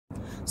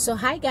So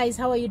hi guys,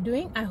 how are you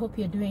doing? I hope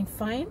you're doing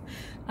fine.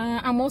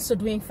 I'm also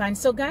doing fine.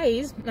 So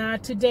guys,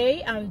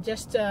 today I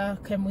just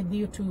came with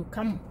you to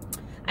come.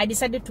 I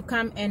decided to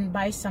come and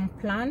buy some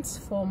plants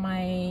for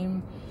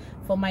my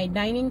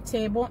dining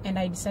table, and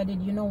I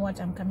decided, you know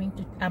what, I'm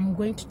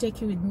going to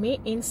take you with me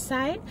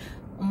inside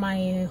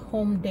my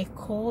home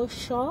decor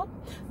shop.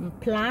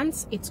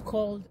 Plants, it's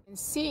called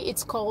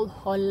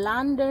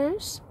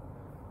Hollanders.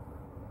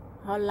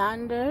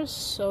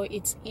 So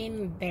it's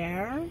in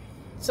there.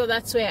 So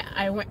that's where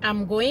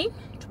I'm going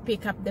to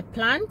pick up the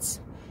plants,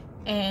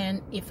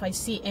 and if I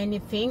see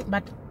anything,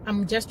 but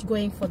I'm just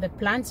going for the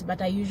plants.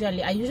 But I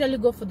usually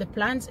go for the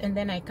plants, and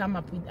then I come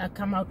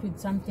out with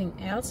something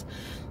else.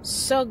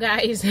 So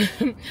guys,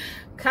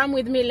 come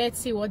with me. Let's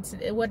see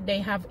what they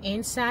have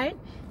inside,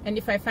 and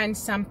if I find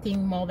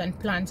something more than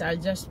plants, I'll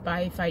just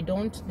buy. If I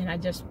don't, then I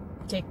just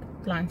take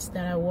plants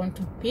that I want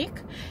to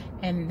pick,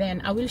 and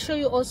then I will show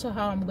you also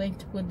how I'm going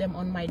to put them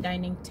on my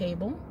dining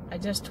table. I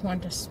just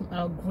want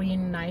a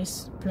green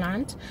nice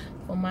plant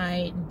for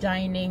my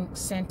dining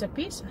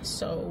centerpiece.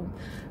 So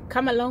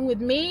come along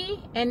with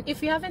me, and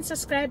if you haven't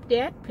subscribed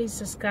yet, please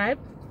subscribe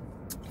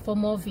for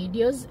more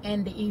videos.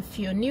 And if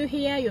you're new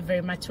here, you're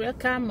very much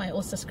welcome. My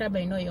old subscriber,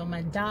 I know you're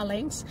my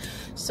darlings.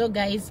 So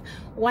guys,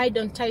 why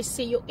don't I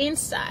see you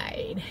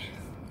inside?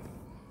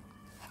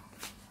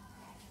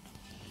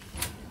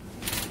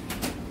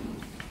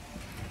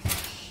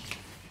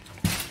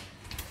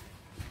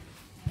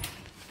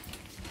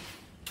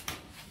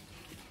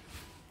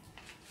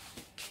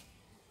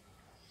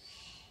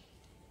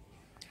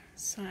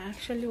 So I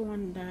actually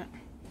want the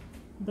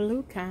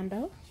blue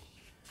candle,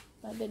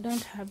 but they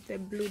don't have the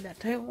blue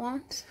that I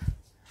want.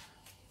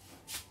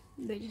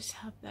 They just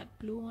have that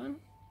blue one.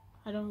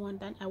 I don't want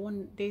that. I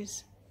want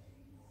this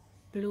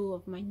blue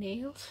of my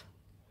nails.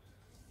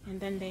 And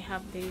then they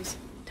have this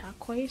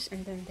turquoise,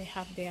 and then they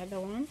have the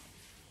other one,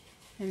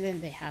 and then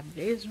they have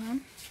this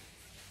one.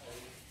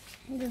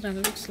 This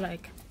one looks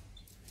like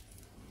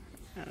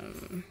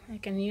I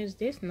can use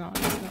this. No,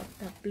 it's not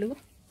that blue.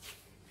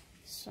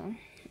 So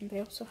they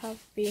also have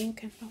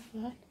pink and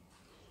all that.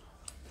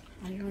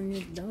 I don't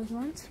need those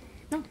ones.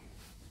 No,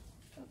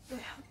 they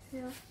have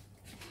here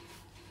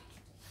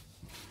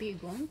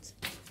big ones,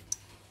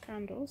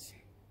 candles,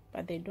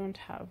 but they don't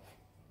have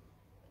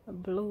a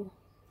blue.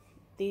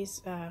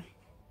 These are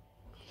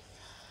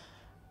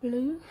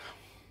blue.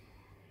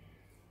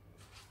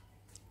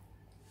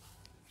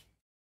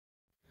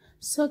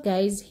 So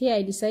guys, here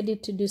I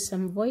decided to do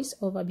some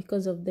voiceover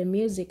because of the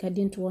music. I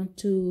didn't want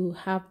to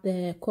have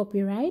the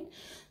copyright.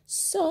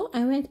 So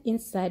I went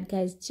inside,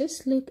 guys.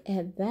 Just look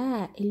at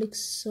that. It looks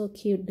so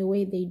cute, the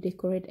way they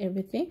decorate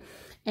everything.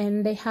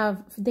 And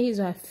these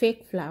are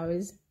fake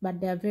flowers,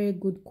 but they are very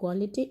good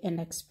quality and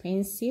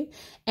expensive.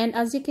 And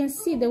as you can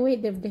see, the way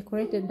they've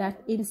decorated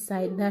that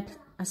inside, that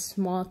a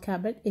small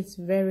cupboard, it's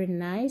very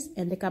nice.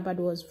 And the cupboard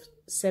was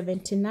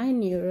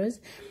 79 euros.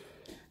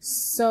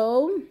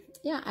 So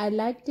yeah, I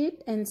liked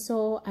it, and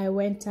so I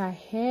went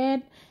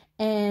ahead,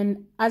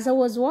 and as I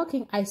was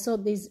walking, I saw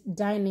this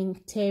dining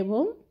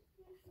table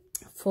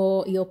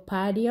for your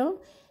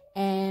patio,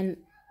 and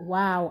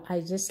wow,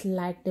 I just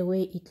liked the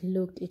way it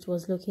looked. It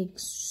was looking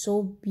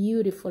so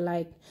beautiful.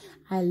 Like,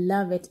 I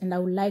love it, and I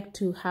would like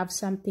to have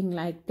something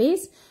like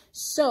this.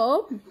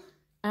 So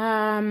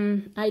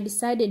I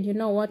decided, you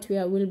know what,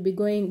 will be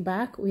going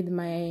back with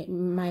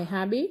my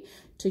hubby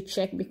to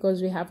check,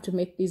 because we have to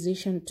make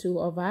decision, two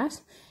of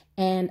us.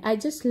 And I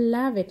just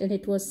love it, and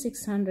it was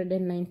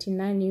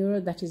 699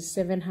 euros. That is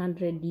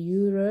 700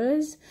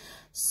 euros.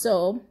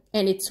 So,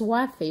 and it's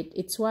worth it.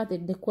 It's worth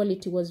it. The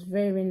quality was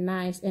very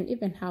nice, and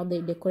even how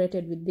they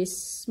decorated with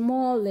this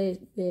small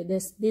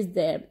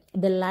the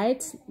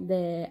lights,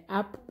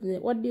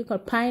 what do you call,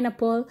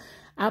 pineapple,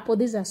 apple.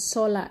 These are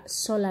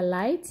solar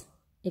lights.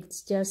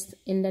 It's just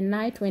in the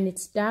night when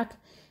it's dark,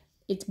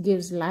 it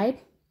gives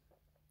light,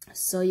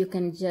 so you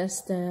can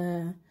just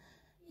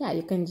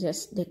you can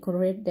just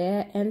decorate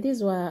there. And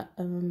these were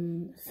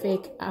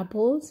fake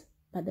apples,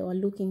 but they were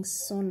looking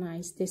so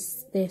nice. The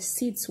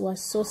seats were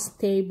so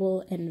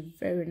stable and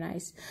very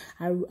nice.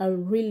 I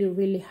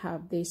really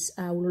have this.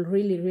 I will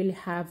really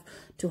have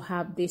to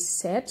have this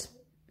set.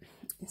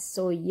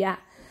 So yeah.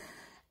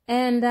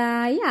 And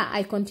yeah,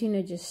 I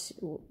continue just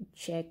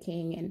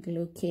checking and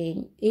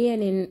looking.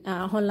 Even in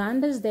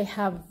Hollanders, they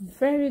have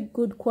very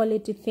good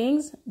quality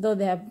things, though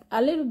they have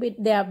a little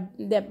bit, they're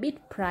a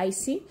bit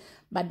pricey,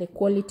 but the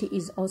quality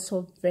is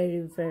also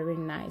very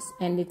nice.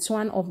 And it's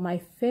one of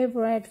my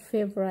favorite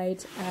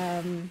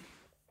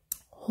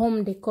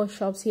home decor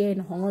shops here in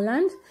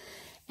Holland.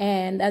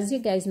 And as you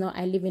guys know,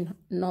 I live in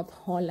North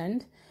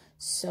Holland,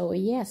 so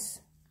yes,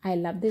 I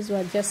love. These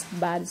were just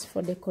buds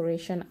for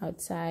decoration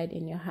outside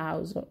in your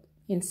house or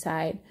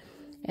inside,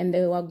 and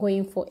they were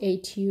going for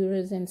 8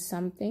 euros and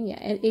something. Yeah,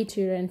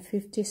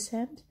 8.50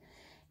 €.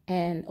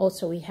 And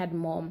also we had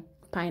more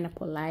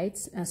pineapple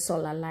lights and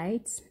solar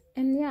lights.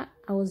 And yeah,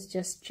 I was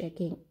just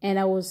checking, and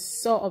I was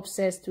so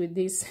obsessed with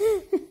this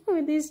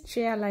with this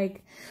chair,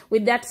 like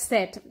with that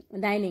set,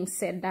 dining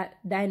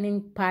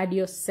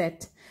patio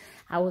set.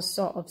 I was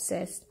so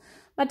obsessed.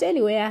 But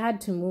anyway, I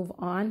had to move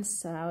on,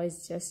 so I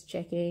was just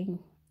checking,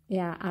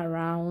 yeah,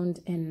 around.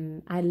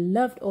 And I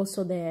loved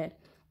also the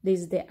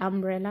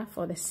umbrella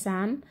for the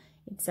sun.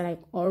 It's like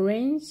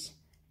orange,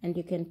 and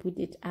you can put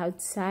it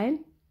outside.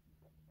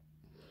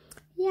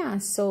 Yeah,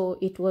 so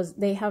it was,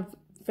 they have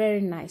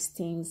very nice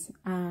things.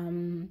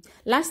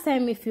 Last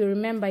time, if you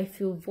remember, if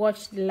you've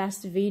watched the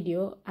last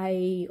video,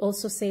 I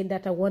also said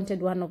that I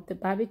wanted one of the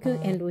barbecue,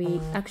 and we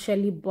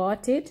actually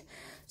bought it.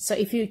 So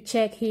if you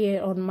check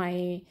here on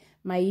my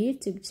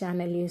YouTube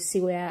channel, you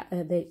see where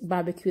the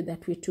barbecue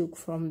that we took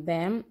from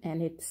them,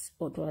 and it's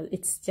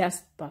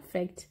just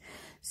perfect.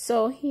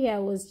 So here I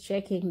was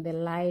checking the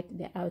light,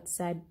 the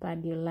outside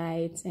patio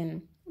lights,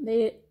 and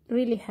they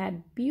really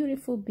had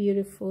beautiful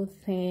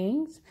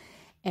things,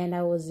 and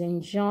I was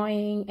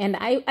enjoying. And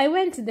I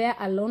went there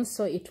alone,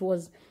 so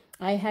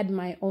I had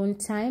my own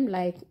time.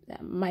 Like,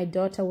 my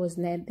daughter was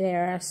not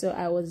there, so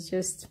I was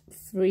just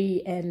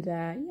free. And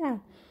yeah,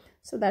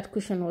 so that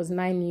cushion was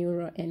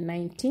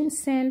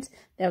 €9.19.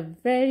 They're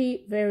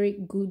very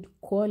good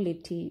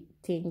quality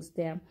things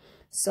there.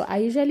 So I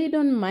usually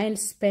don't mind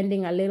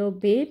spending a little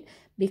bit,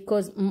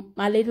 because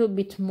a little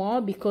bit more,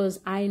 because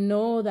I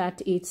know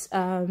that it's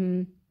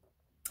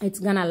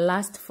gonna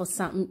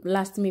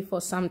last me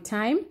for some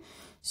time.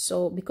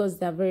 So because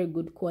they're very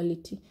good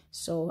quality,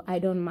 so I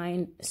don't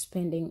mind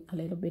spending a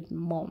little bit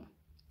more.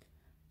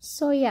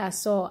 So yeah,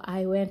 so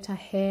I went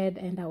ahead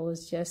and I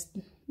was just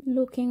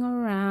looking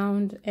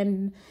around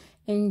and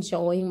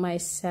enjoying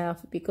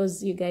myself,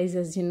 because you guys,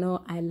 as you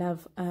know, I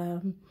love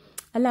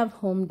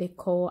home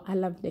decor. I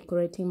love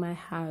decorating my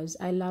house.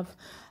 I love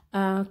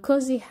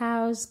cozy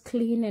house,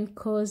 clean and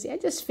cozy. I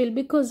just feel,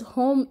 because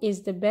home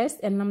is the best,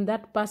 and I'm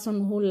that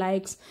person who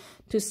likes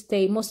to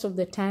stay. Most of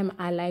the time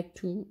I like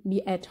to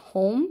be at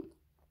home,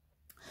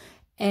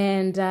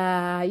 and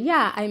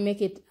yeah, I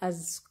make it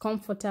as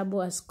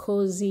comfortable, as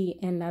cozy,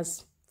 and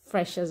as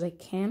fresh as I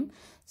can.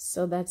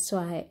 So that's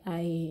why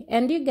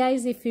and you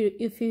guys, if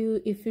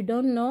you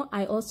don't know,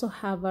 I also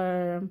have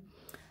a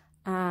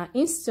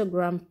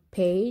Instagram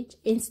page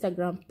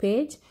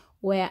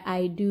where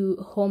I do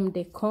home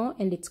decor,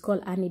 and it's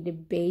called Annie the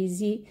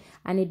Basie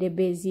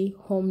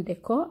Home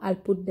Decor. I'll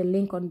put the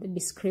link on the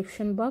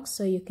description box,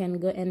 so you can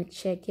go and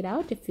check it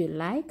out if you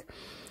like,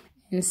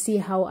 and see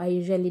how I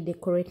usually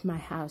decorate my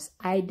house.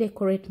 I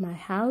decorate my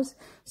house,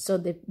 so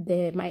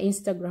my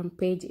Instagram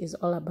page is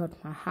all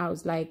about my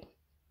house, like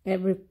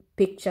every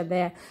picture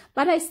there.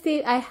 But I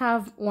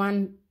have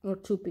 1 or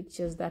 2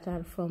 pictures that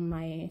are from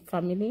my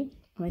family,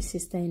 my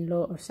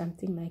sister-in-law or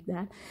something like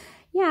that.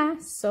 Yeah,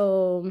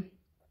 so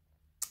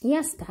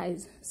yes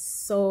guys,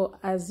 so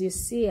as you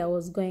see, I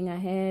was going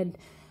ahead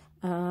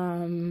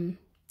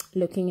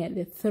looking at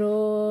the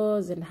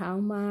throws and how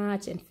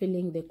much, and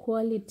feeling the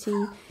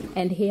quality.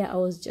 And here I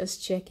was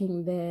just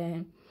checking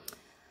the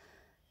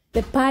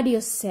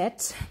patio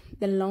set,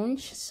 the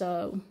lounge.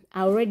 So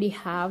I already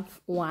have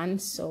one,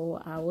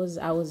 so I was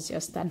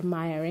just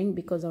admiring,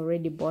 because I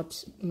already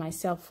bought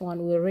myself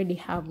one. We already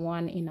have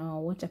one in our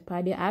water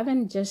patio. I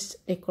haven't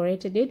just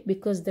decorated it,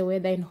 because the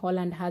weather in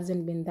Holland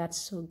hasn't been that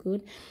so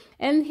good.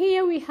 And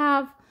here we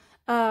have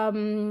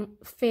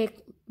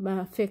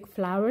fake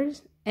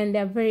flowers, and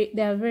they're a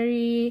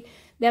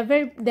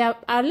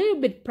little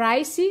bit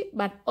pricey,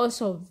 but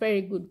also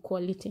very good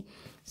quality.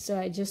 So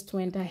I just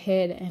went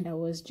ahead and I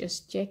was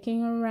just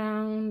checking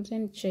around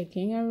and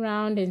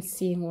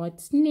seeing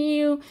what's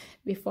new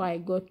before I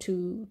go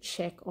to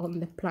check on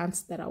the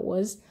plants that I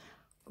was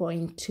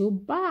going to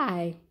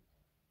buy.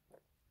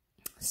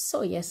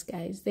 So yes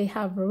guys, they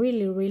have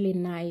really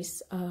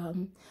nice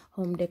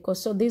home decor.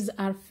 So these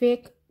are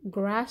fake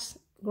grass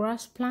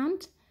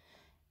plant,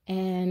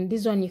 and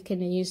this one you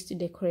can use to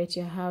decorate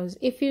your house.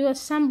 If you are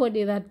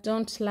somebody that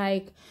don't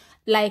like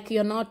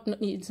you're not,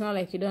 it's not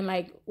like you don't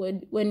like,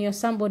 when you're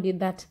somebody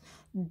that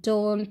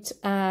don't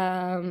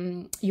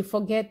you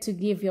forget to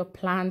give your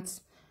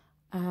plants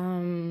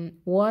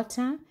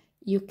water,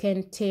 you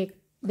can take,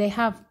 they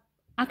have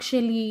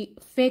actually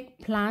fake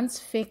plants,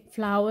 fake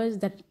flowers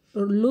that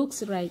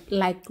looks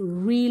like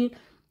real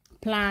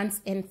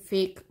plants and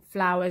fake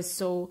flowers.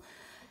 So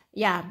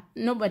yeah,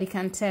 nobody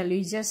can tell.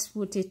 You just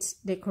put it,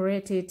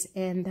 decorate it,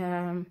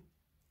 and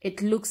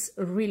it looks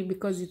real,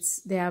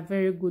 because they are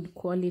very good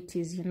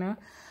qualities, you know.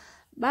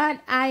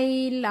 But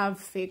I love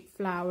fake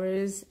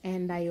flowers,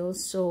 and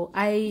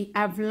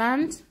I've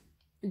learned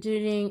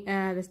during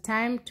the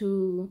time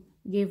to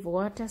give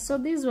water. So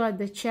these were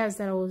the chairs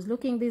that I was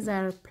looking. These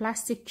are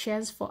plastic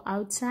chairs for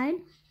outside,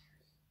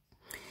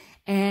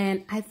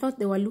 and I thought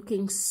they were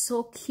looking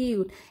so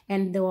cute,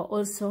 and they were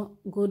also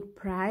good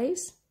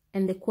price.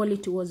 And the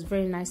quality was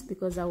very nice,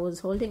 because I was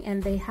holding,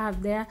 and they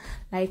have there,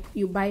 like,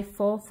 you buy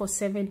 4 for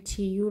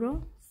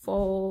 €70,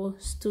 4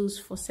 stools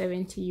for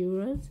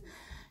 €70.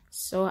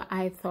 So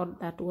I thought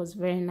that was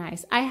very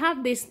nice. I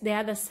have this, the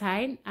other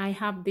side, I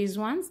have these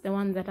ones, the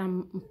one that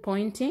I'm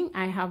pointing.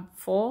 I have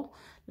 4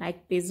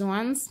 like these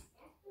ones.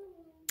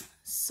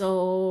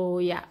 So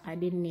yeah, I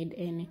didn't need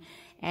any.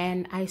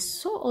 And I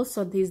saw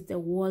also this, the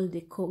wall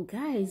decor.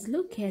 Guys,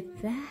 look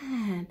at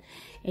that.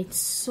 It's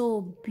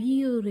so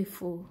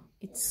beautiful.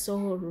 It's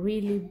so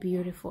really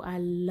beautiful. I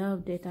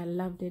loved it. I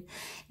loved it.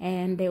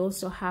 And they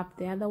also have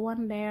the other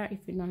one there if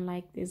you don't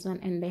like this one.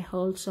 And they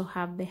also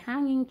have the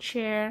hanging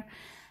chair.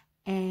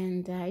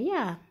 And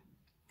yeah,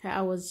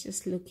 I was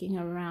just looking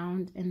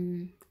around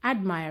and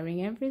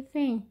admiring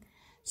everything.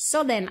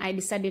 So then I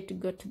decided to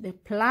go to the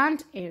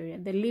plant area,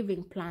 the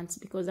living plants,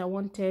 because I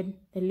wanted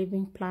the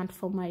living plant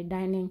for my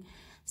dining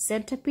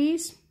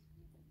centerpiece.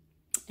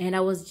 And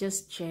I was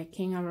just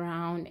checking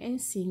around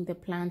and seeing the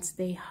plants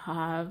they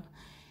have.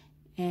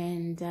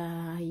 And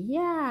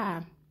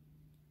yeah,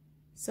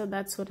 so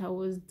that's what I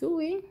was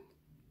doing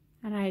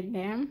right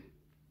there.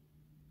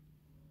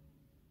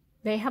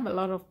 They have a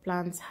lot of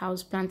plants,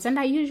 house plants, and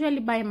I usually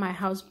buy my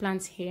house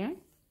plants here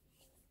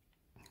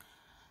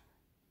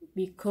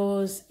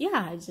because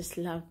yeah, I just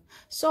love.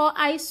 So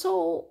I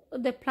saw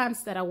the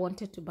plants that I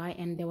wanted to buy,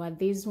 and there were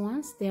these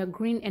ones. They are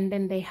green and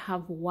then they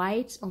have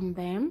white on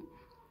them.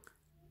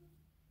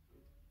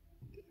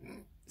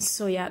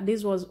 So yeah,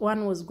 this was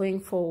one was going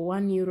for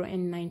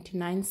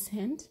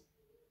 €1.99.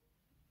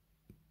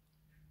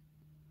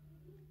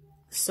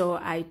 So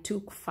I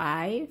took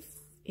 5,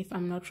 if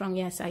I'm not wrong.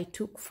 Yes, I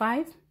took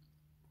 5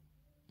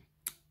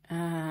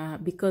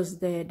 because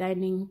the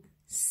dining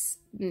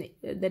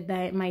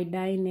my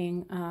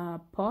dining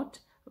pot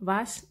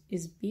vase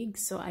is big,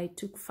 so I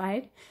took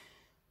 5,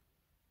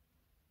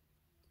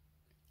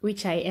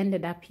 which I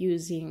ended up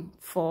using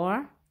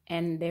 4.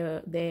 And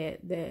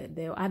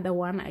the other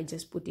one, I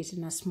just put it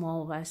in a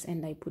small vase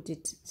and I put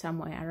it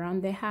somewhere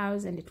around the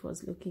house, and it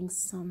was looking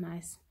so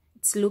nice.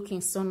 It's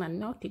looking so nice.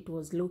 Not it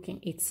was looking,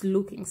 it's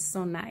looking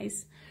so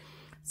nice.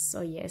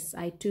 So yes,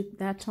 I took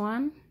that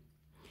one.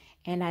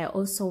 And I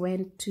also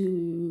went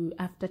to,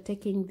 after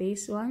taking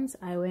these ones,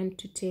 I went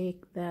to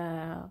take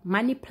the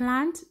money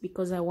plant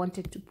because I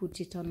wanted to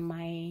put it on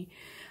my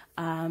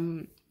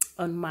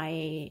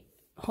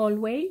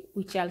hallway,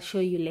 which I'll show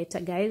you later,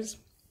 guys.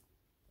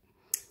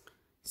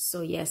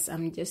 So yes,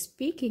 I'm just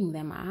picking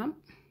them up.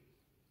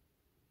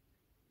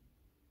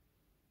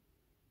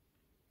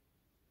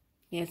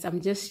 Yes, I'm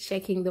just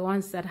checking the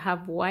ones that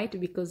have white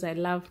because I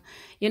love,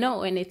 you know,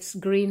 when it's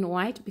green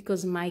white,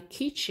 because my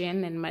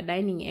kitchen and my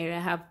dining area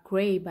have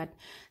gray, but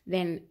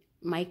then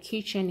my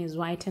kitchen is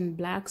white and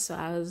black. So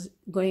I was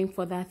going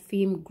for that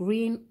theme,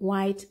 green,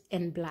 white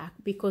and black,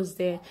 because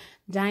the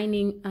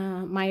dining,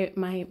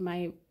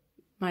 my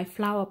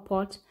flower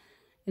pot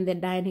in the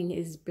dining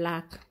is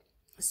black.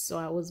 So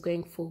I was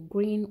going for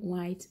green,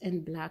 white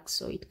and black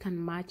so it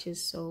can match.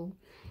 So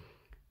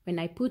when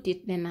I put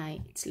it, then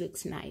it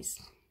looks nice.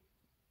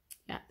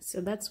 Yeah, so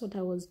that's what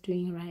I was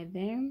doing right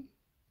there.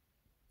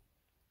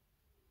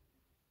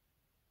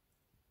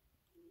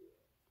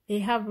 They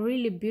have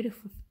really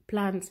beautiful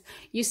plants.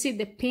 You see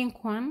the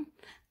pink one,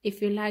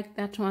 if you like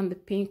that one, the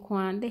pink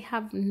one, they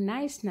have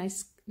nice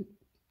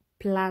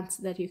plants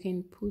that you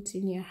can put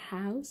in your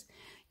house.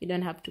 You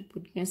don't have to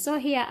put them. So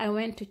here I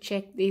went to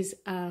check this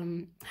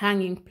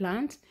hanging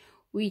plant,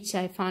 which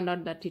I found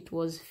out that it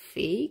was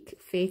fake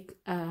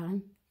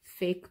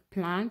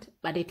plant,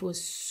 but it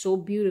was so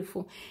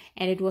beautiful,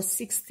 and it was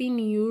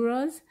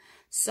 €16.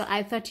 So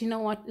I thought, you know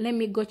what, let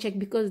me go check,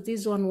 because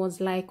this one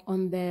was like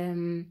on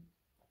the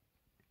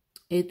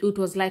it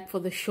was like for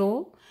the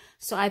show.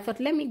 So I thought,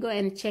 let me go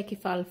and check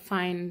if I'll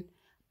find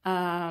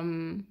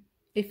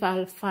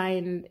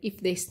if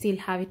they still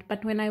have it.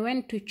 But when I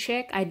went to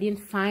check, I didn't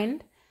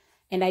find,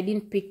 and I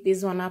didn't pick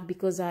this one up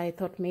because I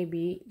thought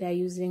maybe they're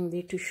using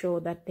it to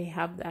show that they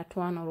have that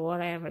one or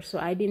whatever. So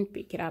I didn't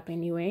pick it up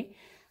anyway.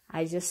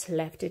 I just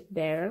left it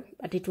there.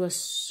 But it was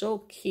so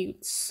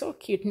cute, so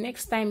cute.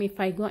 Next time if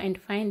I go and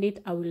find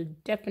it, I will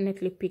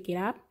definitely pick it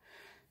up,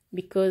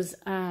 because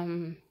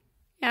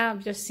yeah,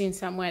 I've just seen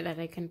somewhere that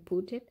I can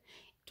put it.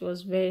 It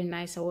was very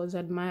nice. I was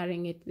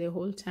admiring it the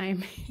whole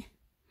time.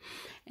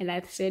 And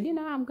I said, you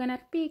know, I'm gonna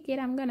pick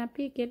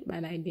it,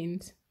 but I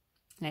didn't.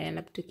 I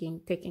ended up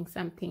taking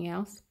something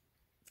else,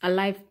 a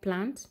live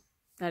plant,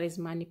 that is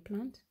money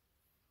plant.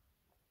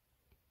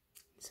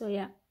 So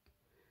yeah.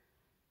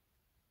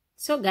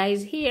 So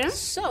guys, here,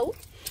 so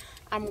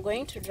I'm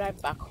going to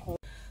drive back home.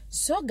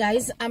 So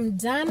guys, I'm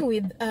done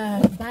with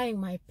buying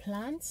my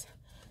plants.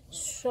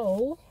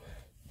 So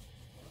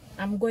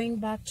I'm going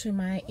back to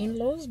my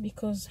in-laws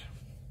because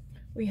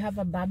we have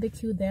a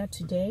barbecue there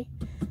today.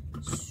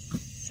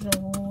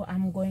 So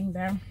I'm going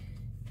there,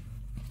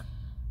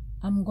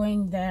 and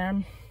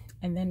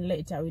then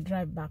later we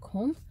drive back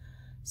home.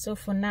 So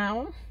for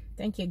now,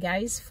 thank you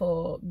guys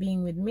for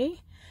being with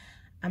me.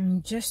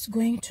 I'm just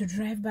going to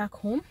drive back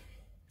home.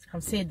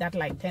 I've said that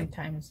like 10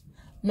 times.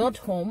 Not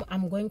home.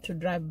 I'm going to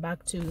drive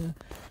back to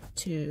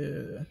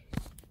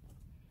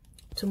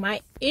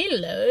my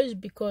in-laws,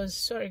 because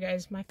sorry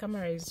guys, my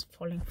camera is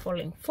falling.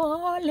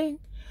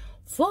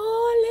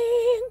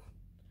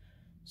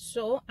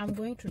 So I'm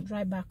going to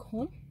drive back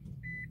home.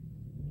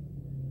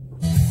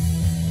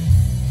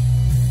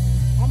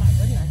 Oh my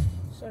goodness,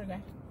 sorry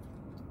guys.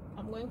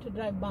 I'm going to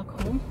drive back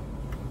home,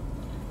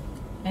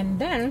 and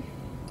then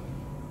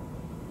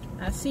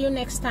I'll see you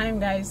next time,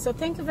 guys. So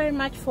thank you very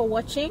much for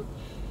watching.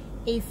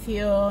 If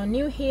you're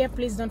new here,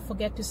 please don't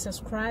forget to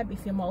subscribe.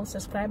 If you're my old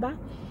subscriber,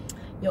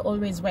 you're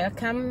always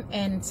welcome,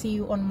 and see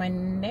you on my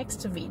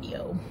next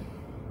video.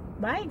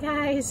 Bye,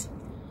 guys.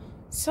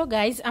 So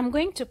guys, I'm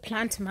going to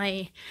plant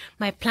my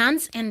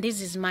plants, and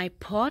this is my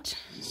pot.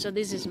 So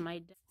this is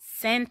my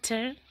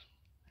center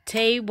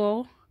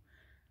table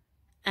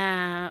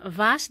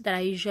vase that I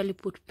usually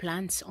put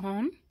plants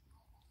on.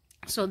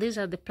 So these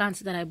are the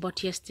plants that I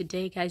bought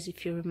yesterday, guys,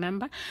 if you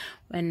remember,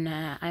 when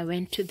I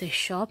went to the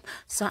shop.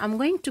 So I'm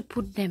going to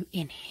put them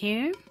in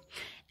here,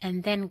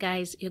 and then,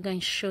 guys, you're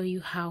going to show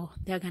you how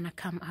they're gonna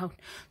come out.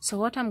 So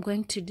what I'm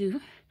going to do,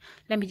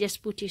 let me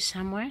just put you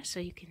somewhere so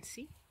you can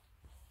see.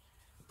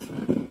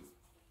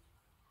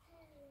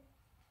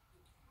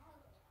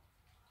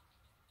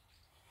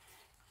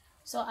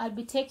 So I'll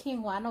be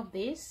taking one of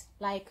these,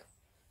 like,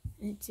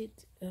 is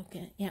it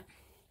okay? Yeah.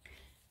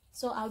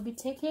 So I'll be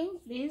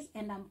taking this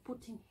and I'm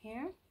putting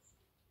here,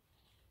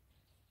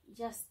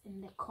 just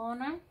in the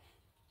corner.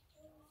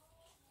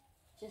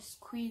 Just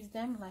squeeze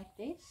them like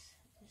this.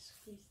 Just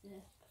squeeze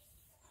them.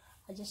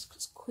 I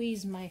just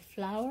squeeze my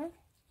flower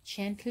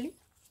gently,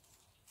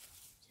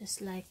 just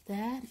like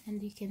that,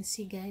 and you can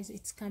see, guys,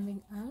 it's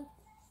coming out.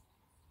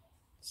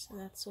 So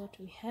that's what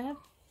we have,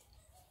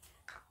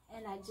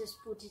 and I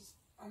just put it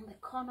on the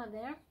corner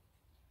there.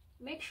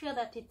 Make sure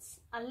that it's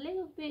a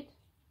little bit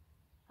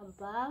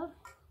above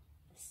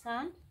the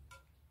sun,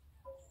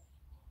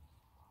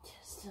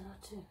 just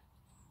to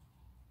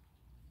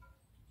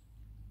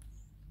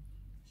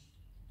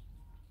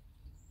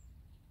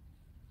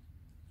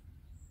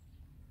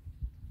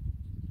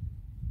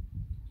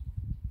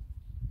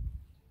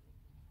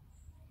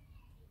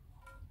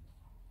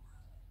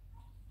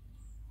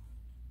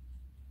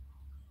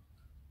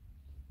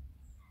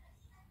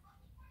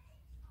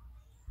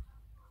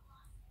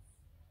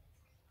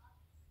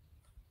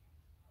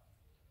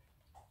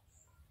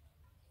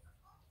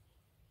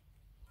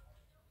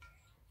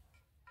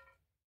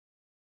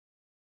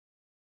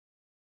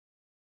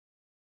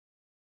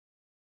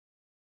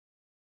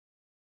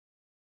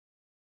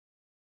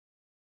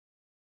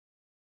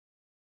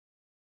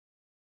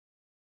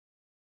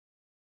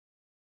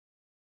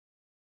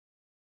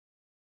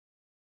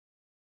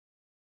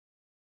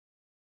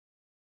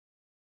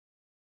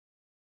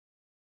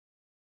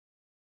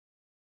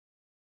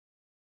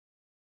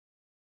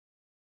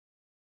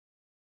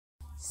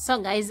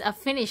So guys, I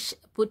finished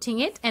putting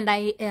it, and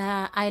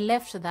I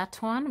left that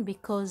one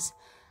because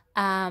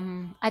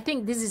I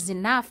think this is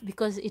enough,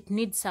 because it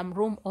needs some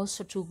room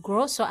also to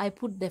grow. So I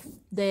put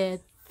the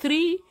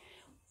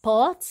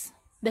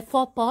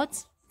four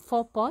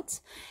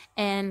pots,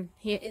 and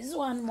here is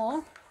one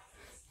more.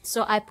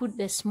 So I put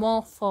the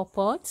small 4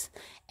 pots,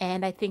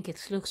 and I think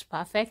it looks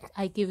perfect.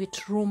 I give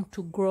it room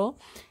to grow.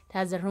 It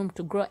has a room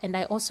to grow, and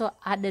I also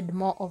added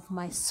more of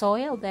my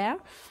soil there,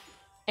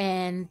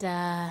 and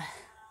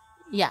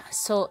yeah,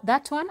 so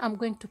that one I'm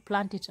going to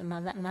plant it on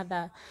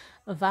another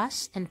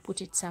vase and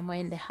put it somewhere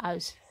in the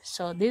house.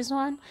 So this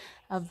one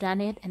I've done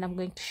it, and I'm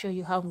going to show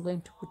you how I'm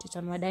going to put it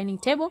on my dining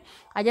table.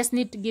 I just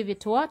need to give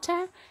it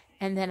water,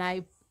 and then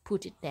I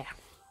put it there.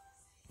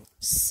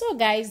 So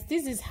guys,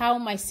 this is how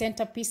my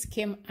centerpiece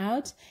came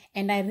out,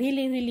 and I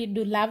really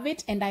do love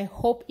it, and I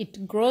hope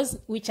it grows,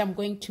 which I'm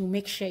going to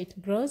make sure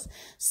it grows.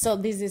 So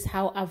this is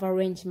how I've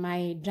arranged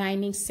my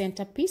dining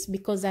centerpiece,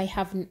 because I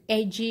have an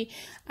edgy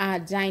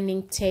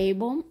dining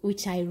table,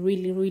 which I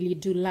really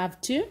do love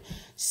too.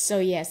 So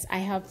yes, I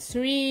have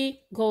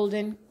 3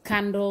 golden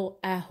candle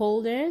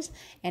holders,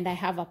 and I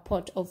have a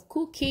pot of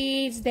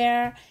cookies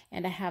there,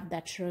 and I have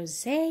that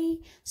rosé.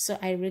 So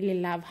I really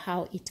love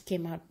how it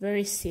came out,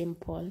 very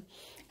simple.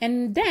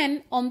 And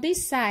then on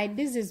this side,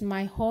 this is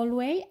my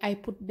hallway. I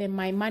put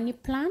my money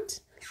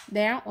plant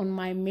there on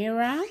my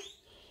mirror.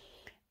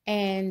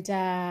 And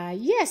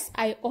yes,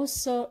 I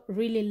also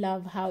really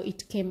love how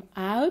it came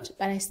out,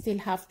 but I still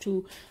have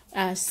to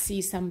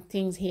see some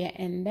things here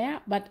and there.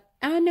 But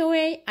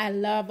anyway, I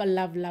love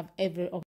every of